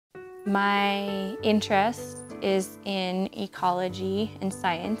My interest is in ecology and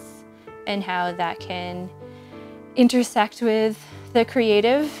science and how that can intersect with the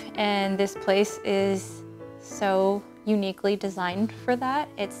creative, and this place is so uniquely designed for that.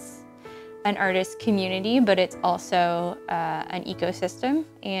 It's an artist community, but it's also an ecosystem,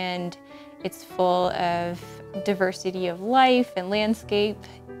 and it's full of diversity of life and landscape,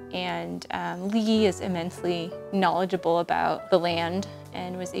 and Lee is immensely knowledgeable about the land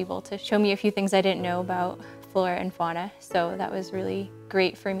and was able to show me a few things I didn't know about flora and fauna, so that was really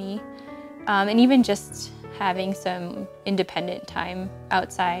great for me. And even just having some independent time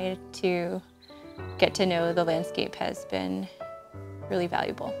outside to get to know the landscape has been really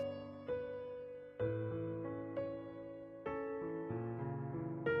valuable.